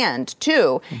my hand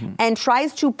too, and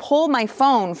tries to pull my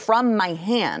phone from my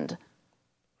hand.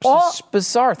 It's a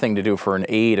bizarre thing to do for an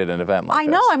aide at an event like this.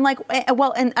 I know. I'm like,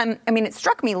 well, and I mean, it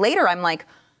struck me later. I'm like,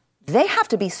 they have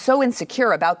to be so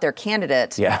insecure about their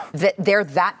candidate that they're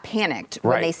that panicked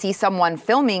when they see someone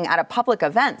filming at a public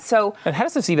event. So, and how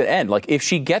does this even end? Like, if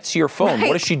she gets your phone,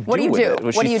 what does she do with it?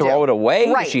 Does she throw it away?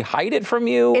 Does she hide it from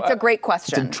you? It's a great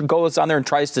question. Goes on there and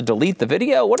tries to delete the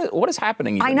video? What is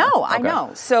happening? I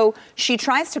know. So she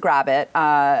tries to grab it.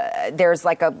 There's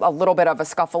like a little bit of a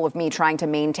scuffle of me trying to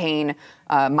maintain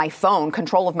my phone,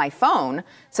 control of my phone.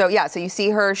 So you see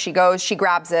her, she goes, she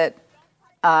grabs it.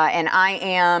 And I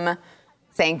am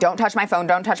saying, don't touch my phone,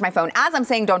 don't touch my phone. As I'm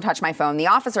saying, don't touch my phone, the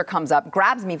officer comes up,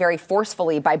 grabs me very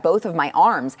forcefully by both of my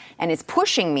arms, and is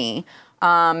pushing me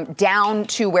down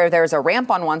to where there's a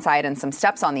ramp on one side and some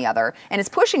steps on the other, and is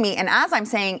pushing me. And as I'm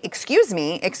saying, excuse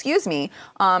me,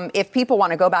 if people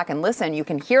want to go back and listen, you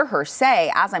can hear her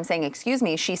say, as I'm saying, excuse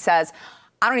me, she says,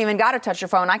 I don't even got to touch your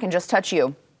phone, I can just touch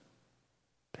you.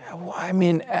 I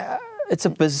mean... It's a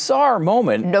bizarre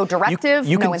moment. No directive,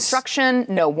 no instruction,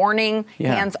 no warning,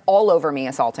 hands all over me,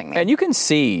 assaulting me. And you can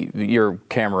see your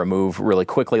camera move really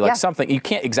quickly, like something, you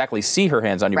can't exactly see her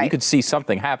hands on you, but you could see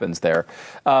something happens there.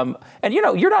 And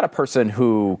you're not a person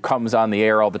who comes on the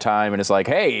air all the time and is like,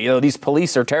 hey, these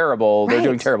police are terrible, they're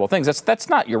doing terrible things. That's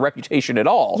not your reputation at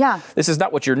all. Yeah. This is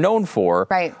not what you're known for.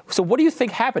 Right. So what do you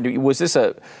think happened? Was this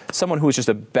someone who was just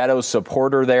a Beto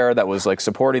supporter there that was like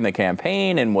supporting the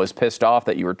campaign and was pissed off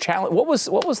that you were challenged? What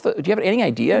was do you have any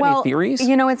idea, any theories?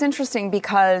 It's interesting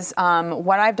because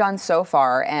what I've done so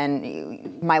far,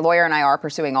 and my lawyer and I are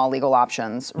pursuing all legal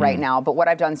options right now, but what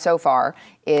I've done so far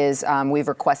is we've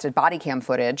requested body cam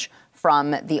footage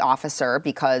from the officer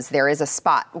because there is a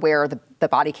spot where the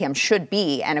body cam should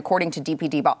be, and according to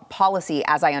DPD policy,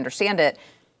 as I understand it,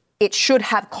 it should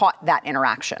have caught that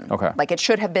interaction. Okay. Like it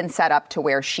should have been set up to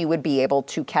where she would be able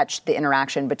to catch the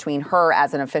interaction between her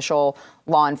as an official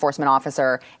law enforcement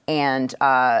officer and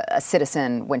a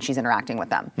citizen when she's interacting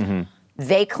with them. Mm-hmm.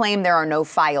 They claim there are no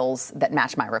files that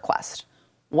match my request.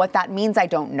 What that means, I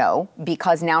don't know,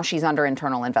 because now she's under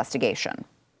internal investigation.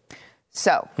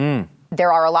 So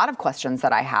there are a lot of questions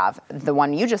that I have. The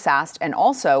one you just asked, and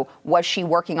also, was she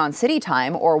working on city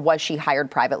time or was she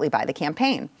hired privately by the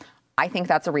campaign? I think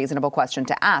that's a reasonable question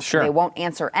to ask. Sure. They won't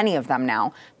answer any of them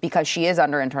now because she is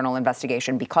under internal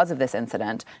investigation because of this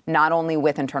incident, not only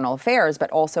with Internal Affairs,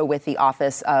 but also with the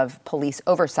Office of Police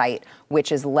Oversight,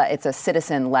 which is it's a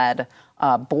citizen-led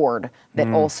board that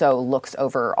also looks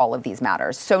over all of these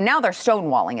matters. So now they're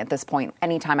stonewalling at this point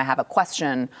anytime I have a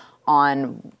question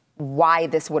on why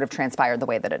this would have transpired the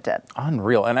way that it did.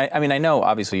 Unreal. And I mean, I know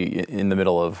obviously in the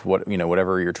middle of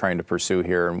whatever you're trying to pursue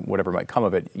here and whatever might come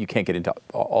of it, you can't get into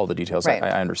all the details. Right.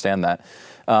 I understand that.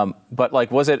 But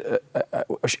like, was it,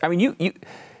 I mean,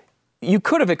 you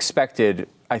could have expected,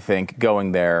 I think,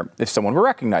 going there, if someone would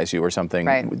recognize you or something,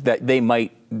 that they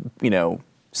might,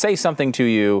 say something to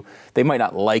you. They might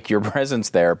not like your presence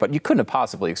there, but you couldn't have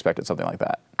possibly expected something like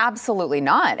that. Absolutely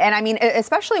not. And I mean,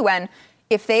 especially when,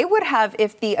 if the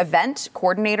event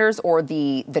coordinators or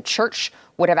the church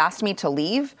would have asked me to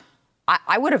leave,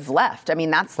 I would have left. I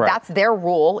mean, that's their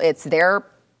rule. It's their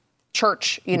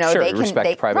church, Sure,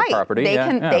 respect private property.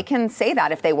 They can say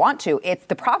that if they want to.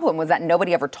 The problem was that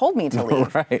nobody ever told me to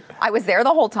leave. Right. I was there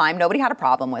the whole time. Nobody had a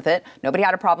problem with it. Nobody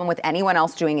had a problem with anyone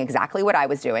else doing exactly what I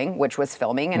was doing, which was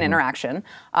filming and interaction.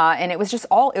 And it was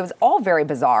all very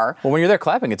bizarre. Well, when you're there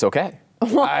clapping, it's okay.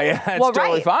 It's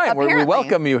totally fine. Apparently. We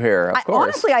welcome you here, of course.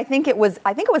 Honestly, I think it was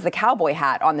the cowboy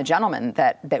hat on the gentleman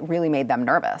that really made them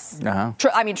nervous.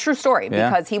 True story,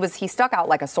 because he stuck out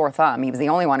like a sore thumb. He was the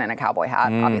only one in a cowboy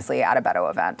hat, obviously, at a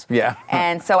Beto event. Yeah.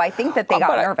 And so I think that they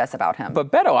got nervous about him.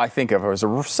 But Beto, I think of as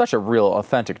such a real,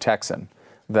 authentic Texan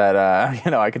that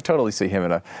I could totally see him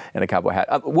in a cowboy hat.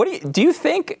 Do you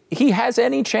think he has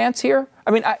any chance here?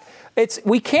 I mean,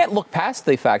 we can't look past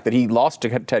the fact that he lost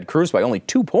to Ted Cruz by only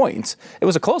 2 points. It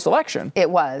was a close election. It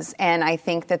was. And I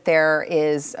think that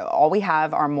all we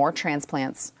have are more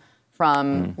transplants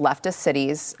from leftist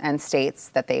cities and states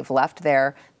that they've left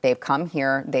there. They've come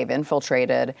here. They've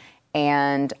infiltrated.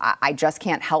 And I just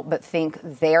can't help but think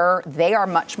they are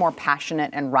much more passionate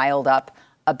and riled up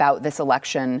about this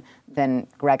election than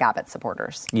Greg Abbott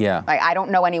supporters. Yeah. I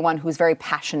don't know anyone who's very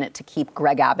passionate to keep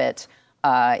Greg Abbott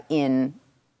in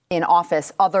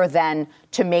office other than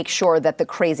to make sure that the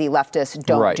crazy leftists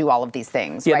don't do all of these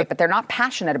things, right? But they're not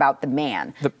passionate about the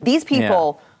man. These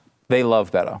people... They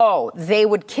love Beto. Oh, they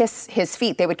would kiss his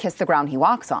feet. They would kiss the ground he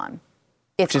walks on.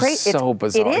 It's crazy. So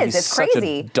bizarre. It is. It's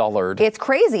crazy. Such a dullard. It's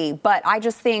crazy, but I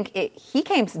just think he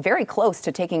came very close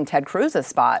to taking Ted Cruz's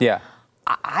spot. Yeah.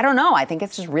 I don't know. I think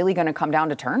it's just really going to come down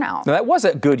to turnout. Now, that was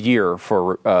a good year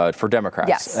for Democrats.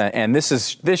 Yes. And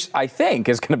this I think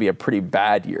is going to be a pretty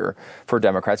bad year for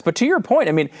Democrats. But to your point,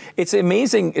 I mean, it's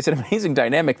amazing. It's an amazing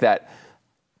dynamic that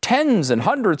tens and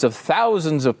hundreds of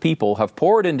thousands of people have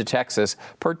poured into Texas,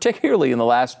 particularly in the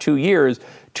last 2 years,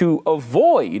 to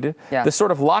avoid the sort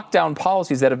of lockdown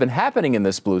policies that have been happening in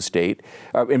this blue state,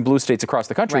 in blue states across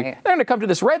the country. Right. They're going to come to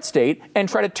this red state and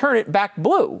try to turn it back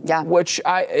blue, which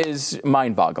is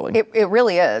mind-boggling. It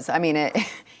really is. I mean,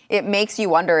 it makes you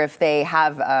wonder if they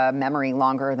have a memory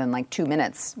longer than like 2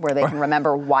 minutes where they can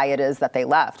remember why it is that they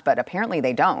left. But apparently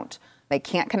they don't. They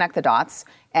can't connect the dots.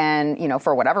 And,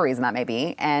 for whatever reason that may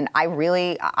be. And I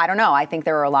don't know. I think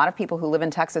there are a lot of people who live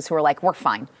in Texas who are like, we're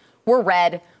fine. We're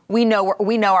red. We know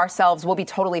ourselves. We'll be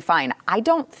totally fine. I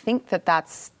don't think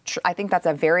that's true. I think that's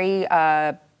a very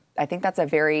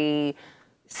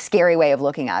scary way of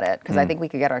looking at it, because I think we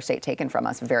could get our state taken from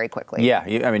us very quickly. Yeah,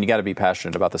 you got to be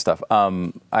passionate about this stuff.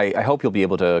 I hope you'll be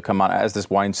able to come on as this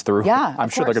winds through. Yeah, I'm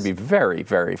sure they're going to be very,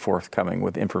 very forthcoming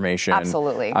with information.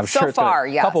 Absolutely. I'm sure it's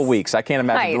a couple weeks. I can't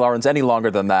imagine Lauren's any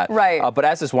longer than that. Right. But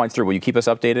as this winds through, will you keep us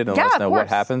updated and let us know what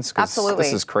happens? Absolutely.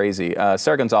 This is crazy.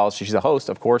 Sarah Gonzales, she's the host,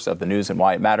 of course, of The News and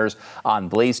Why It Matters on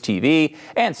Blaze TV,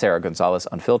 and Sarah Gonzales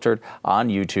Unfiltered on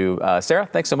YouTube. Sarah,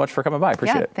 thanks so much for coming by.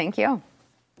 Appreciate it. Thank you.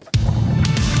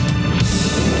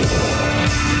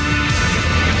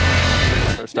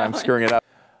 First time screwing it up.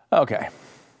 Okay,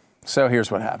 so here's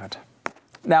what happened.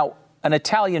 Now, an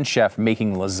Italian chef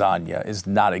making lasagna is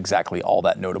not exactly all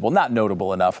that notable. Not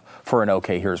notable enough for an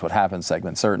okay, here's what happened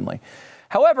segment, certainly.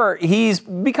 However, he's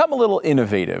become a little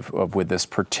innovative with this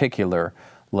particular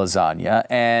lasagna,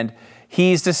 and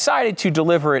he's decided to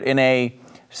deliver it in a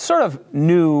sort of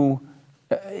new,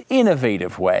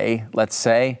 innovative way, let's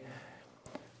say,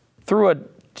 through a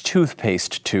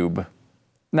toothpaste tube.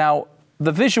 Now,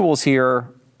 the visuals here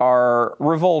are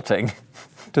revolting,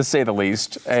 to say the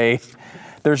least.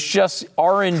 There's just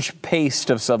orange paste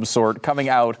of some sort coming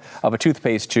out of a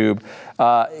toothpaste tube.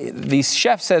 The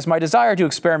chef says, "My desire to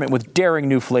experiment with daring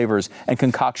new flavors and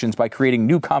concoctions by creating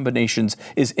new combinations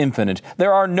is infinite.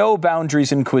 There are no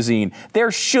boundaries in cuisine.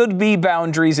 There should be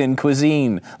boundaries in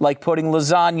cuisine, like putting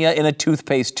lasagna in a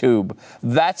toothpaste tube.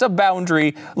 That's a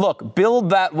boundary. Look, build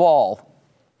that wall."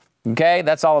 Okay,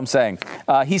 that's all I'm saying.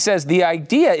 He says the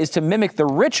idea is to mimic the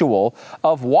ritual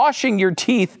of washing your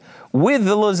teeth with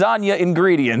the lasagna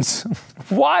ingredients.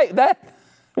 Why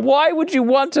would you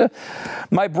want to?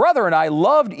 My brother and I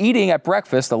loved eating at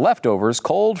breakfast the leftovers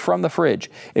cold from the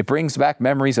fridge. It brings back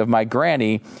memories of my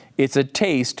granny. It's a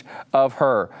taste of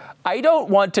her. I don't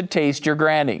want to taste your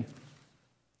granny.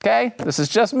 Okay, this is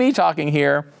just me talking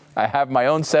here. I have my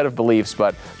own set of beliefs,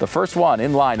 but the first one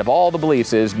in line of all the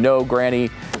beliefs is no granny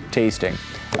tasting.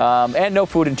 And no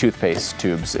food in toothpaste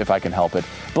tubes, if I can help it.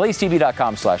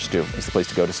 BlazeTV.com/Stu is the place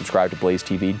to go to subscribe to Blaze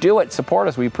TV. Do it. Support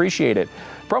us. We appreciate it.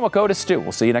 Promo code is Stu.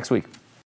 We'll see you next week.